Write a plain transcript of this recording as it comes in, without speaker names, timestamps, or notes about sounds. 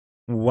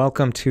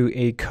Welcome to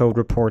a code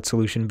report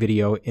solution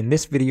video. In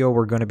this video,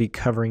 we're going to be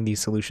covering the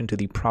solution to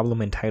the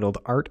problem entitled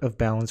Art of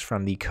Balance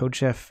from the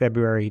CodeChef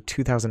February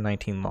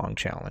 2019 long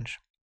challenge.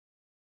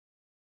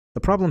 The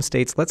problem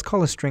states, let's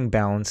call a string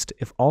balanced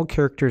if all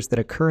characters that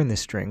occur in this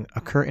string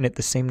occur in it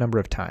the same number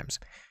of times.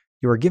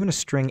 You are given a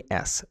string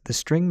S. The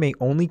string may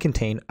only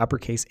contain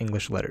uppercase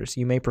English letters.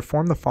 You may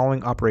perform the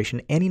following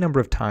operation any number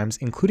of times,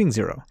 including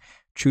 0.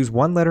 Choose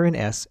one letter in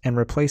S and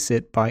replace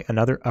it by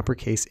another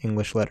uppercase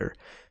English letter.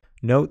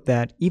 Note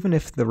that even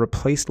if the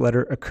replaced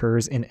letter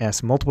occurs in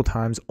S multiple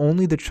times,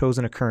 only the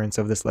chosen occurrence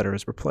of this letter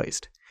is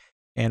replaced.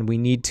 And we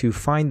need to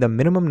find the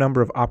minimum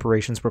number of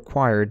operations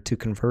required to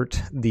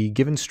convert the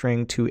given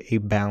string to a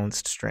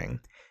balanced string.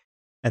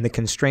 And the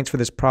constraints for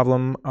this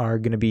problem are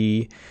going to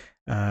be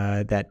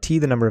that T,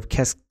 the number of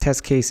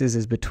test cases,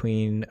 is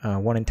between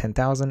 1 and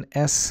 10,000.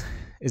 S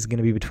is going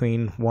to be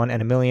between 1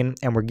 and a million.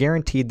 And we're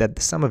guaranteed that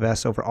the sum of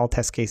S over all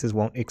test cases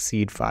won't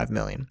exceed 5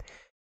 million.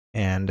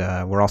 And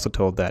we're also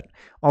told that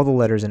all the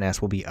letters in S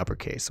will be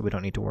uppercase, so we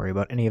don't need to worry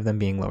about any of them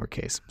being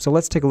lowercase. So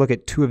let's take a look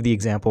at two of the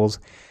examples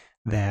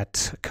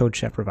that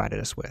CodeChef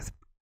provided us with.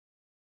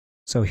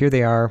 So here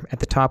they are. At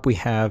the top, we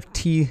have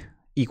T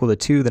equal to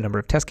 2, the number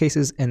of test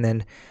cases, and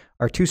then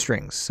our two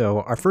strings.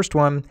 So our first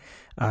one,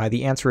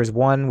 the answer is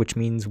 1, which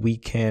means we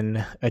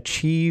can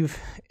achieve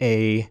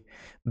a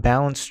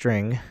balanced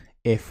string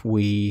if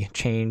we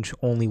change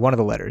only one of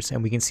the letters.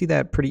 And we can see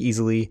that pretty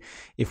easily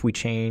if we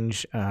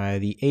change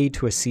the A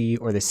to a C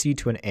or the C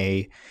to an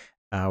A.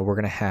 We're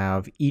going to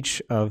have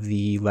each of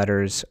the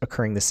letters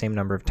occurring the same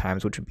number of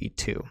times, which would be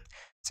 2.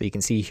 So you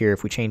can see here,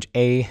 if we change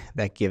A,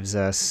 that gives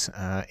us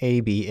A,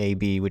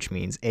 B, which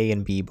means A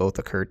and B both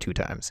occur 2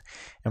 times.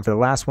 And for the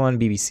last one,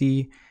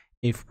 BBC,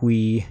 if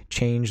we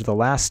change the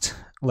last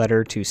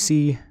letter to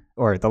C,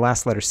 or the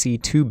last letter C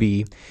to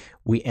B,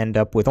 we end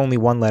up with only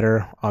one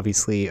letter,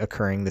 obviously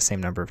occurring the same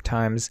number of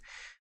times,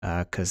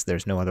 because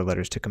there's no other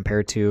letters to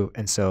compare to.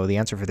 And so the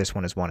answer for this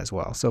one is 1 as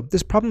well. So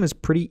this problem is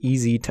pretty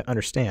easy to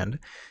understand.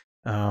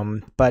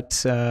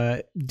 But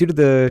due to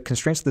the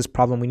constraints of this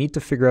problem, we need to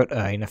figure out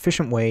an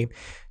efficient way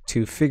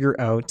to figure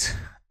out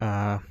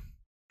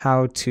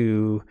how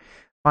to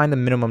find the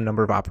minimum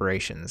number of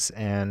operations.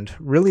 And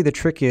really the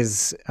trick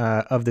is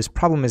of this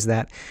problem is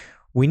that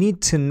we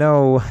need to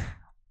know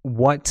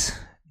what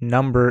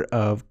number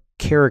of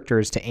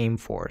characters to aim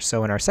for.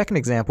 So in our second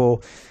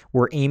example,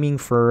 we're aiming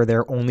for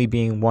there only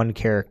being 1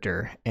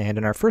 character. And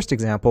in our first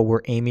example,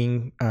 we're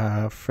aiming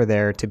for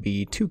there to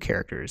be 2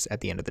 characters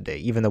at the end of the day,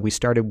 even though we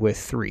started with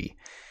 3.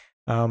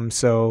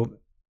 So,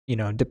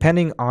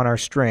 depending on our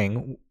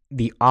string,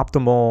 the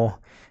optimal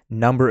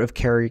number of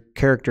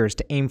characters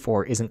to aim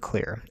for isn't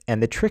clear.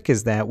 And the trick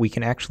is that we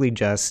can actually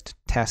just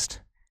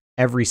test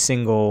every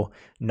single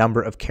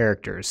number of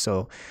characters.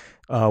 So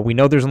we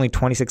know there's only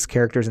 26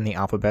 characters in the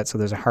alphabet, so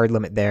there's a hard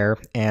limit there.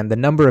 And the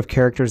number of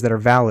characters that are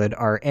valid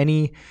are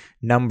any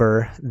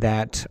number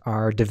that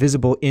are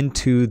divisible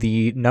into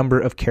the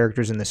number of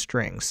characters in the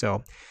string.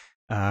 So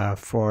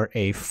for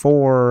a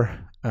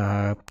 4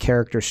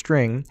 character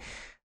string,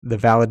 the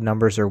valid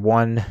numbers are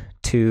 1,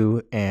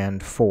 2,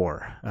 and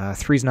 4.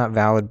 3 is not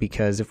valid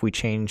because if we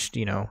changed,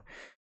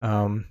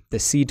 the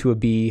C to a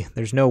B,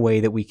 there's no way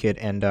that we could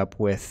end up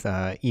with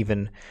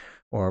even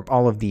or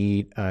all of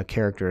the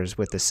characters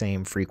with the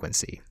same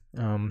frequency.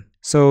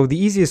 So the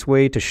easiest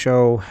way to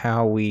show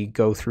how we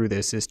go through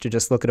this is to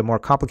just look at a more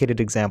complicated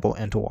example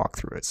and to walk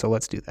through it. So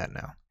let's do that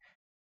now.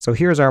 So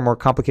here's our more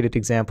complicated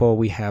example.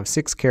 We have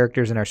 6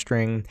 characters in our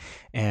string,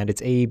 and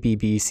it's A, B,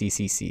 B, C,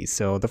 C, C.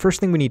 So the first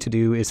thing we need to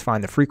do is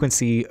find the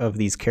frequency of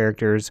these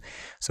characters.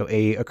 So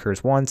A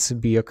occurs once,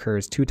 B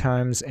occurs 2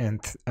 times, and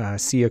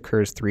C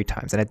occurs 3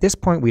 times. And at this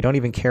point, we don't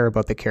even care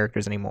about the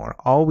characters anymore.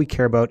 All we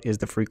care about is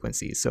the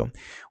frequencies. So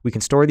we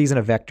can store these in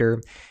a vector,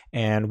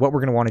 and what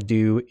we're going to want to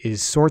do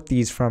is sort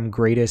these from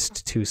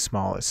greatest to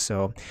smallest.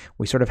 So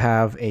we sort of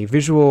have a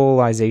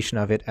visualization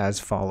of it as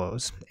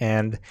follows.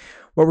 And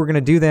what we're going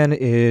to do then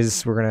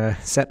is we're going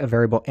to set a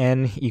variable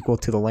n equal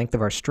to the length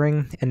of our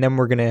string, and then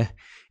we're going to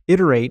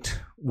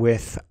iterate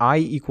with I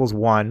equals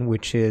 1,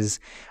 which is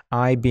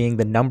I being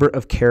the number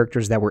of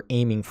characters that we're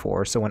aiming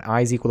for. So when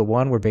I is equal to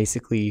 1, we're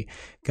basically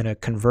going to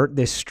convert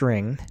this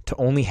string to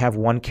only have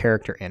 1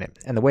 character in it.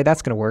 And the way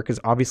that's going to work is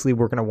obviously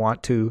we're going to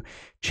want to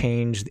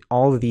change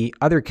all of the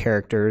other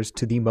characters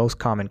to the most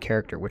common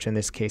character, which in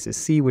this case is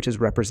C, which is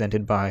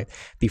represented by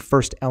the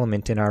first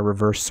element in our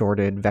reverse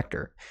sorted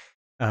vector.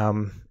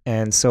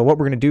 And so what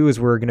we're going to do is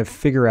we're going to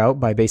figure out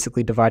by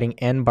basically dividing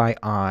n by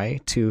I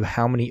to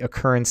how many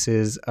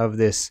occurrences of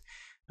this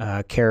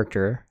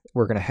character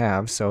we're going to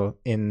have. So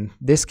in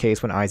this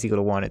case, when I is equal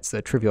to 1, it's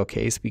the trivial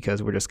case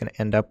because we're just going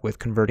to end up with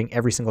converting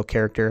every single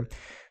character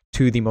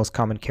to the most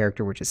common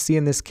character, which is C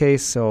in this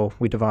case. So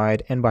we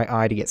divide n by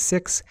I to get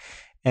 6.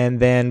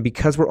 And then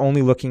because we're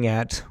only looking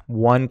at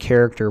one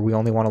character, we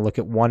only want to look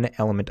at one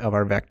element of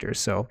our vector.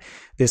 So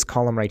this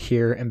column right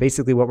here, and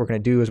basically what we're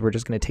going to do is we're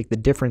just going to take the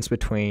difference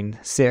between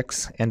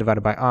 6, n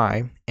divided by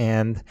I,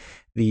 and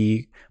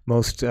the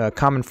most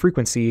common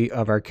frequency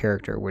of our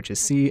character, which is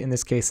C in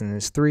this case, and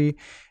is 3.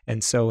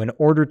 And so in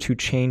order to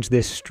change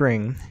this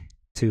string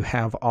to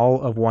have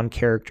all of one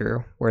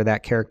character, where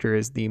that character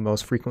is the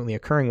most frequently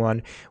occurring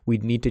one,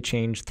 we'd need to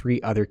change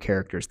 3 other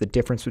characters, the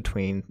difference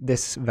between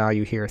this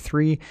value here,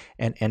 3,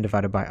 and n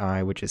divided by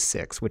I, which is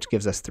 6, which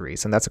gives us 3.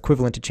 So that's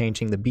equivalent to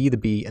changing the B,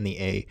 and the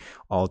A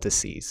all to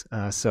C's.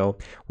 So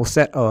we'll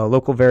set a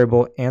local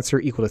variable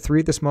answer equal to 3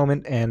 at this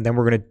moment, and then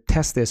we're going to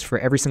test this for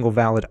every single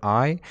valid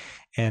I,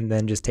 and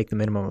then just take the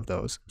minimum of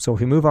those. So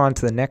if we move on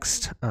to the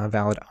next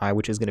valid I,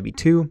 which is going to be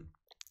 2,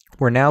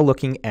 we're now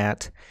looking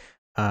at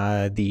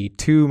the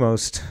 2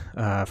 most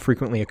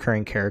frequently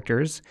occurring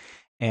characters,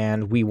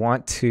 and we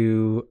want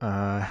to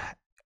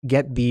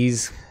get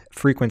these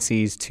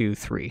frequencies to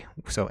 3.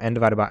 So n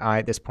divided by I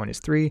at this point is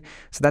 3.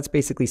 So that's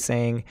basically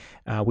saying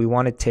we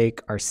want to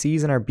take our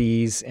C's and our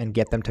B's and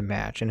get them to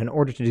match. And in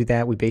order to do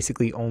that, we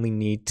basically only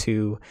need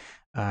to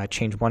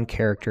change one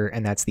character,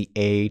 and that's the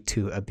A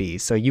to a B.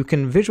 So you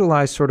can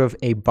visualize sort of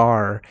a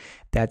bar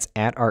that's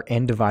at our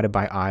n divided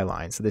by I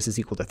line. So this is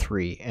equal to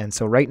 3. And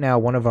so right now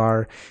one of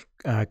our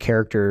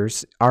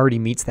characters already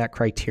meets that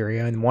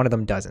criteria and one of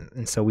them doesn't,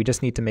 and so we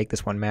just need to make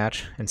this one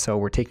match. And so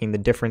we're taking the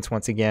difference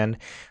once again,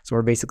 so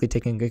we're basically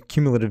taking a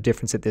cumulative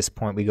difference at this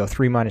point. We go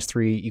 3 minus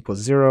 3 equals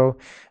 0,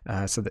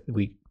 so that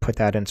we put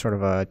that in sort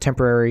of a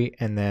temporary,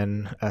 and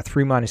then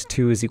 3 minus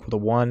 2 is equal to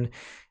 1,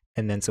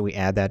 and then so we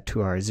add that to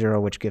our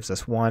 0, which gives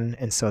us 1,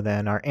 and so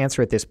then our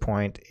answer at this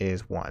point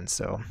is 1.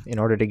 So in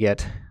order to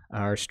get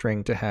our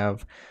string to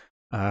have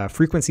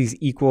frequencies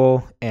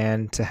equal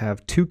and to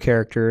have 2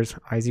 characters,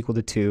 I is equal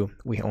to 2,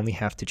 we only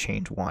have to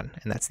change 1,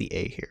 and that's the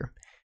A here.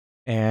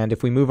 And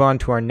if we move on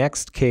to our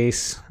next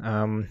case,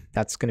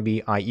 that's going to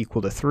be I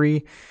equal to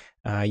 3.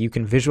 You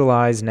can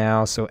visualize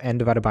now, so n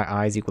divided by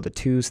I is equal to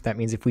 2, so that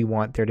means if we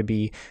want there to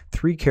be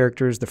 3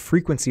 characters, the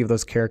frequency of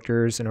those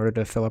characters in order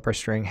to fill up our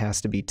string has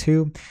to be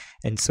 2.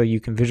 And so you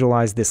can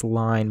visualize this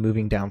line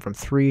moving down from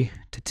 3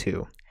 to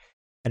 2.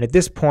 And at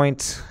this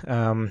point,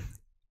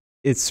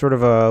 it's sort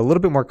of a little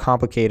bit more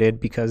complicated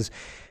because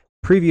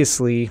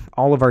previously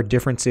all of our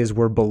differences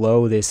were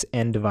below this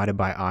n divided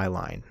by I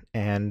line.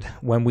 And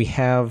when we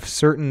have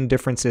certain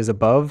differences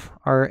above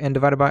our n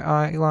divided by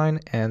I line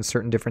and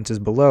certain differences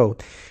below,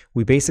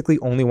 we basically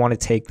only want to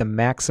take the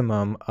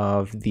maximum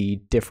of the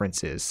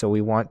differences. So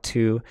we want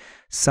to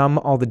sum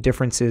all the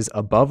differences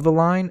above the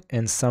line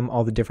and sum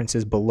all the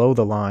differences below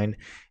the line,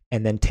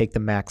 and then take the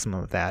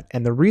maximum of that.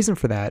 And the reason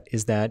for that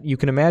is that you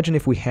can imagine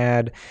if we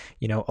had,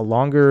 a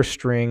longer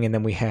string, and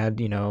then we had,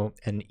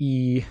 an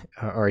E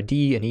or a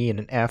D, an E, and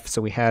an F,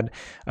 so we had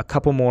a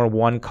couple more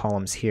 1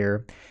 columns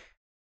here.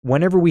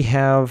 Whenever we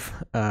have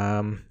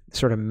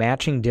sort of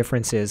matching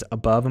differences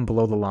above and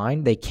below the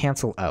line, they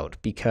cancel out,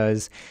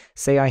 because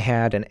say I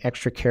had an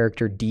extra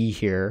character D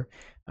here,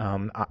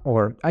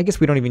 or I guess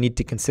we don't even need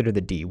to consider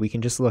the D. We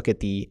can just look at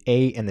the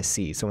A and the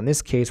C. So in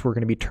this case, we're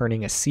going to be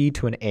turning a C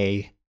to an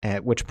A,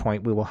 at which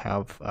point we will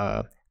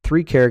have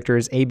 3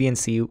 characters, A, B, and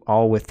C,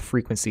 all with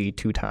frequency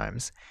 2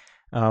 times.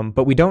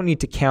 But we don't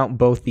need to count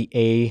both the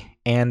A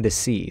and the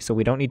C. So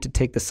we don't need to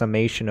take the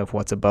summation of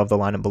what's above the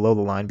line and below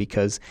the line,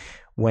 because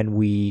when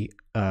we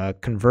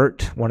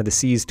convert one of the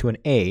C's to an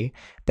A,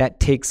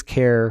 that takes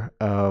care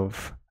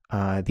of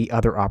the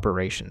other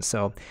operations.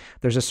 So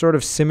there's a sort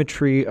of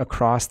symmetry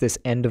across this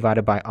n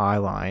divided by I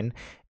line,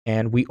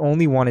 and we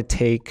only want to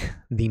take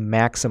the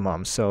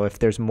maximum. So if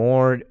there's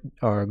more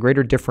or a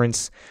greater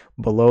difference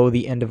below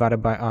the n divided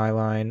by I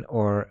line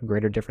or a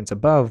greater difference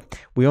above,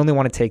 we only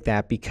want to take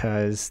that,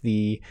 because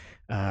the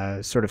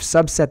sort of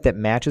subset that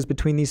matches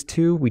between these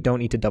two, we don't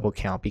need to double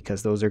count,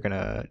 because those are going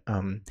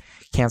to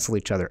cancel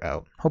each other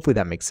out. Hopefully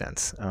that makes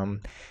sense.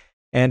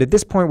 And at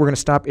this point, we're going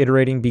to stop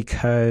iterating,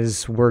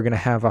 because we're going to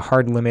have a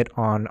hard limit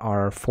on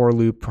our for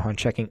loop on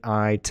checking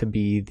I to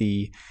be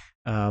the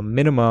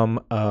minimum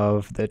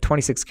of the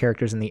 26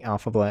 characters in the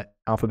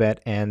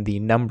alphabet and the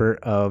number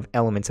of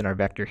elements in our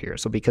vector here.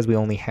 So because we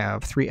only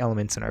have 3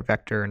 elements in our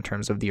vector in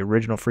terms of the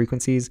original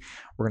frequencies,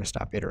 we're going to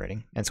stop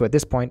iterating. And so at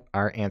this point,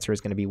 our answer is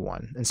going to be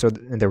 1. And so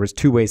there was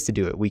 2 ways to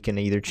do it. We can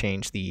either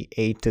change the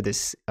A to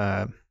this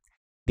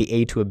the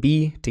A to a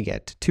B to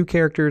get 2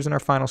 characters in our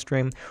final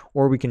string,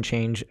 or we can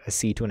change a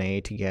C to an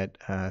A to get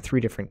 3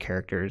 different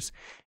characters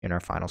in our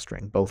final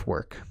string. Both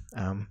work.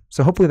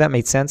 So hopefully that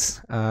made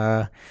sense.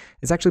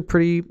 It's actually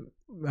pretty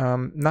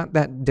not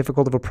that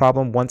difficult of a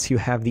problem once you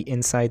have the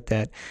insight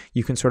that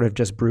you can sort of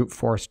just brute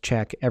force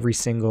check every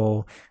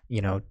single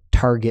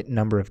target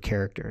number of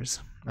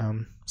characters.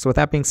 So with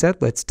that being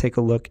said, let's take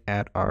a look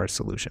at our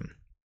solution.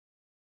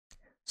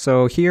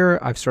 So here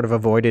I've sort of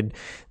avoided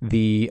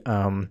the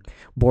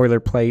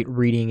boilerplate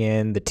reading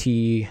in the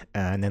T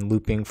and then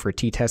looping for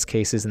T test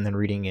cases and then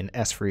reading in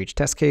S for each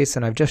test case,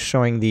 and I'm just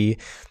showing the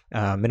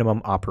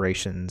minimum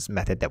operations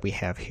method that we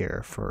have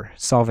here for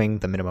solving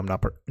the minimum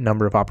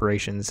number of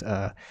operations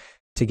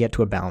to get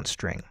to a balanced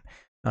string.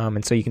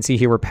 And so you can see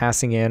here we're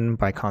passing in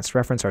by const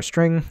reference our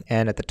string,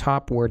 and at the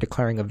top we're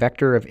declaring a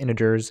vector of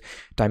integers,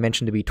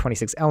 dimension to be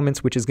 26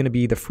 elements, which is going to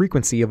be the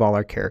frequency of all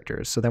our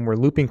characters. So then we're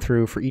looping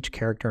through for each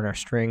character in our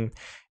string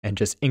and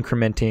just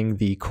incrementing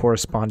the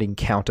corresponding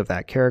count of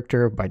that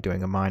character by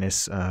doing a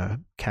minus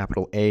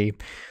capital A.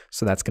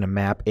 So that's going to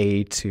map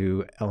A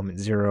to element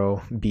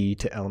 0, B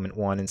to element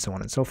 1, and so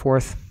on and so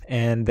forth.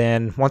 And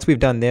then once we've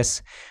done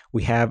this,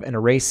 we have an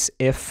erase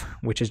if,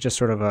 which is just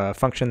sort of a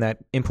function that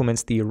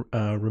implements the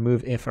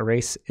remove if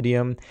erase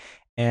idiom.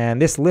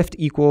 And this lift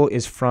equal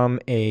is from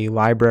a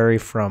library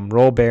from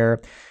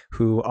Rollbear,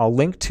 who I'll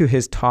link to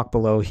his talk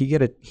below. He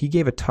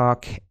gave a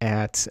talk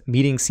at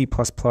Meeting C++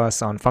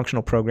 on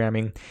functional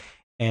programming,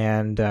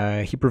 and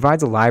he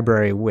provides a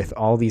library with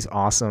all these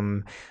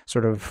awesome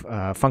sort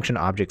of function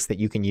objects that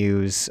you can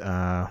use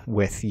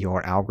with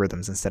your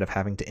algorithms instead of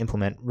having to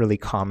implement really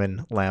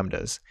common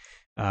lambdas.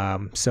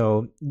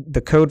 So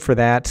the code for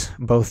that,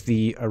 both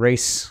the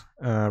erase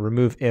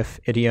remove if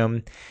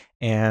idiom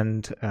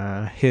and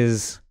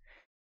his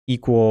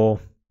equal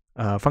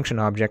function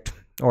object,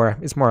 or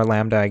it's more a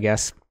lambda, I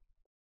guess,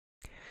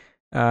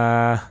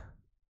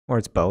 or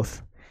it's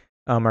both,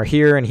 are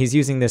here, and he's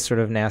using this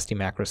sort of nasty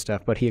macro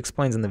stuff, but he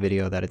explains in the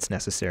video that it's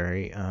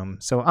necessary.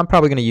 So I'm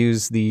probably going to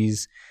use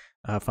these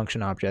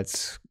function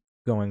objects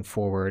going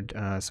forward,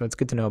 so it's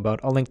good to know about.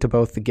 I'll link to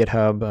both the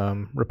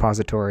GitHub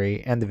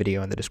repository and the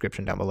video in the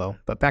description down below.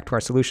 But back to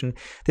our solution.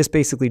 This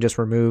basically just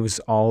removes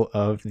all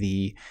of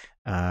the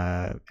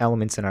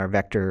elements in our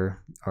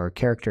vector, or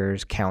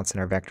characters counts in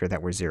our vector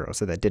that were 0,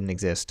 so that didn't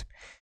exist.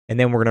 And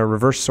then we're going to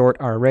reverse sort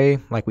our array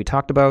like we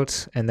talked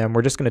about, and then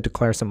we're just going to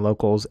declare some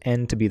locals,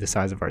 n to be the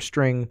size of our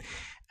string,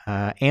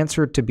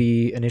 answer to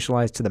be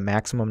initialized to the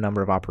maximum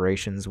number of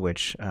operations,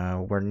 which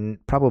we're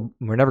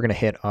never going to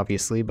hit,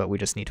 obviously, but we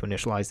just need to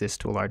initialize this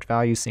to a large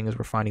value, seeing as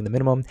we're finding the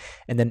minimum,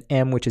 and then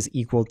m, which is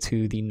equal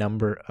to the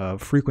number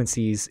of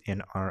frequencies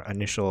in our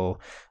initial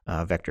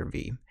vector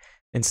v.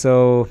 And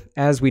so,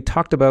 as we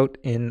talked about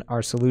in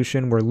our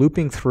solution, we're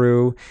looping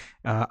through.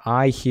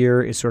 I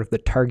here is sort of the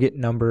target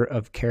number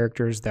of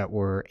characters that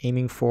we're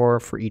aiming for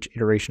each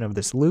iteration of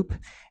this loop.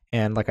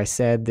 And like I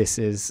said, this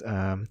is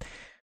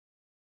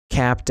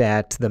capped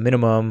at the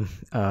minimum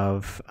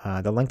of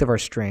the length of our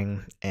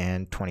string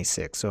and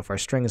 26. So if our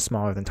string is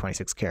smaller than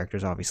 26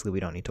 characters, obviously we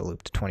don't need to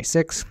loop to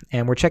 26.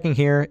 And we're checking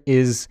here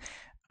is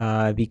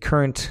the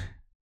current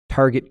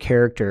target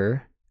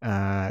character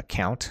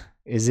count.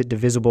 Is it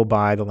divisible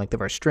by the length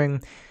of our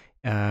string?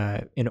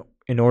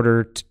 In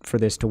order for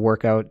this to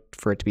work out,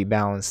 for it to be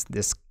balanced,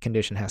 this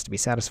condition has to be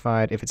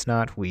satisfied. If it's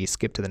not, we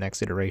skip to the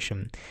next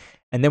iteration.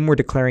 And then we're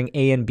declaring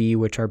A and B,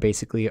 which are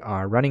basically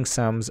our running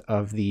sums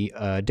of the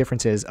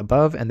differences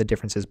above and the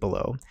differences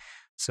below.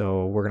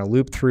 So we're going to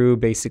loop through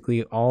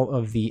basically all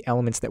of the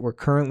elements that we're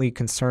currently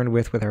concerned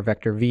with our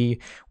vector v,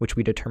 which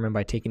we determine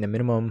by taking the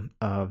minimum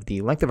of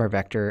the length of our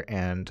vector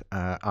and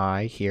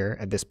I here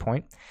at this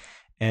point.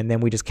 And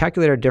then we just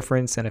calculate our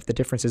difference, and if the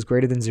difference is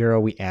greater than 0,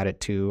 we add it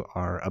to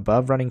our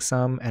above running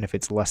sum, and if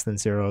it's less than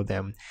 0,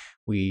 then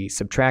we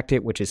subtract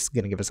it, which is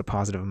going to give us a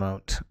positive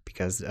amount,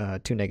 because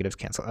two negatives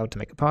cancel out to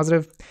make a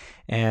positive.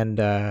 And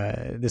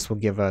this will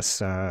give us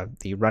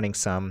the running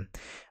sum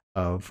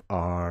of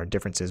our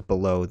differences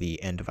below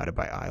the n divided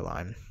by I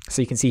line.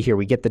 So you can see here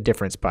we get the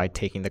difference by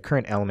taking the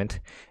current element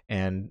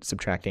and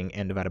subtracting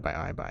n divided by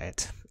I by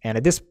it. And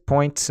at this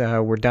point,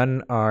 we're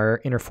done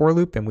our inner for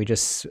loop, and we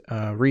just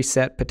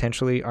reset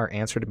potentially our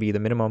answer to be the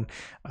minimum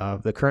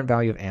of the current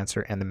value of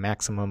answer and the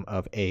maximum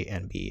of A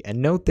and B. And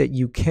note that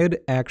you could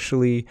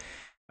actually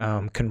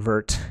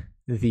convert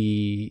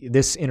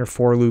this inner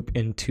for loop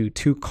into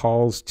 2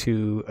 calls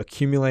to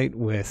accumulate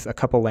with a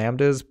couple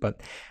lambdas,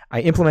 but I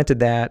implemented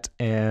that,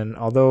 and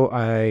although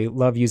I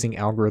love using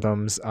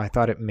algorithms, I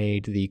thought it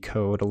made the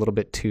code a little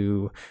bit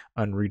too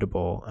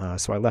unreadable,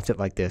 so I left it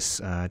like this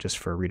just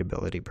for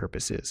readability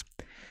purposes.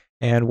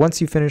 And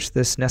once you finish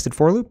this nested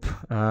for loop,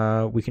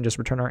 we can just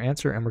return our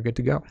answer and we're good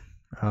to go.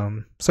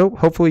 So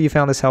hopefully you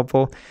found this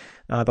helpful.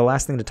 The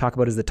last thing to talk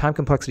about is the time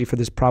complexity for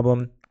this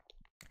problem,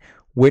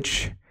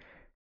 which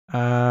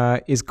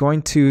is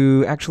going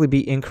to actually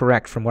be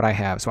incorrect from what I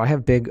have. So I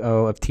have big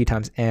O of t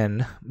times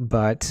n,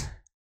 but,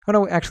 oh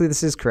no, actually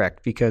this is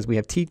correct, because we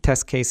have t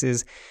test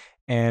cases,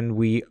 and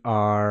we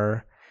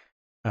are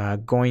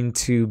going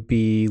to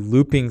be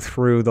looping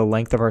through the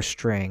length of our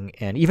string.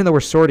 And even though we're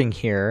sorting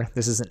here,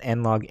 this is an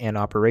n log n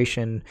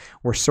operation,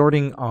 we're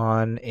sorting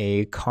on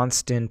a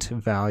constant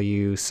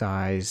value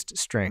sized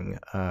string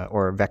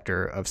or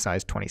vector of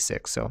size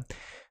 26. So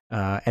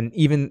and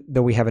even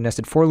though we have a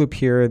nested for loop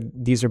here,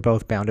 these are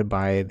both bounded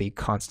by the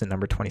constant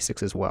number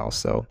 26 as well.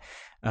 So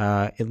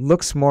it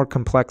looks more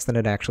complex than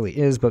it actually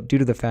is, but due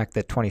to the fact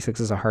that 26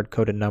 is a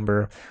hard-coded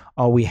number,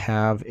 all we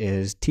have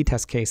is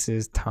t-test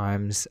cases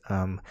times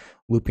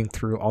looping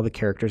through all the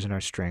characters in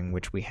our string,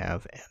 which we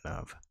have n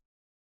of.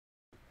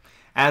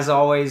 As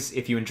always,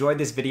 if you enjoyed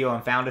this video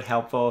and found it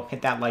helpful,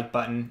 hit that like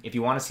button. If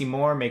you want to see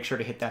more, make sure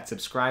to hit that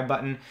subscribe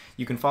button.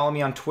 You can follow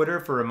me on Twitter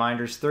for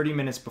reminders 30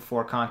 minutes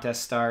before contests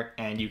start,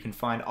 and you can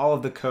find all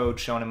of the code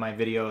shown in my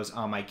videos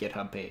on my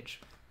GitHub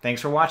page.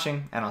 Thanks for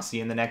watching, and I'll see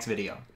you in the next video.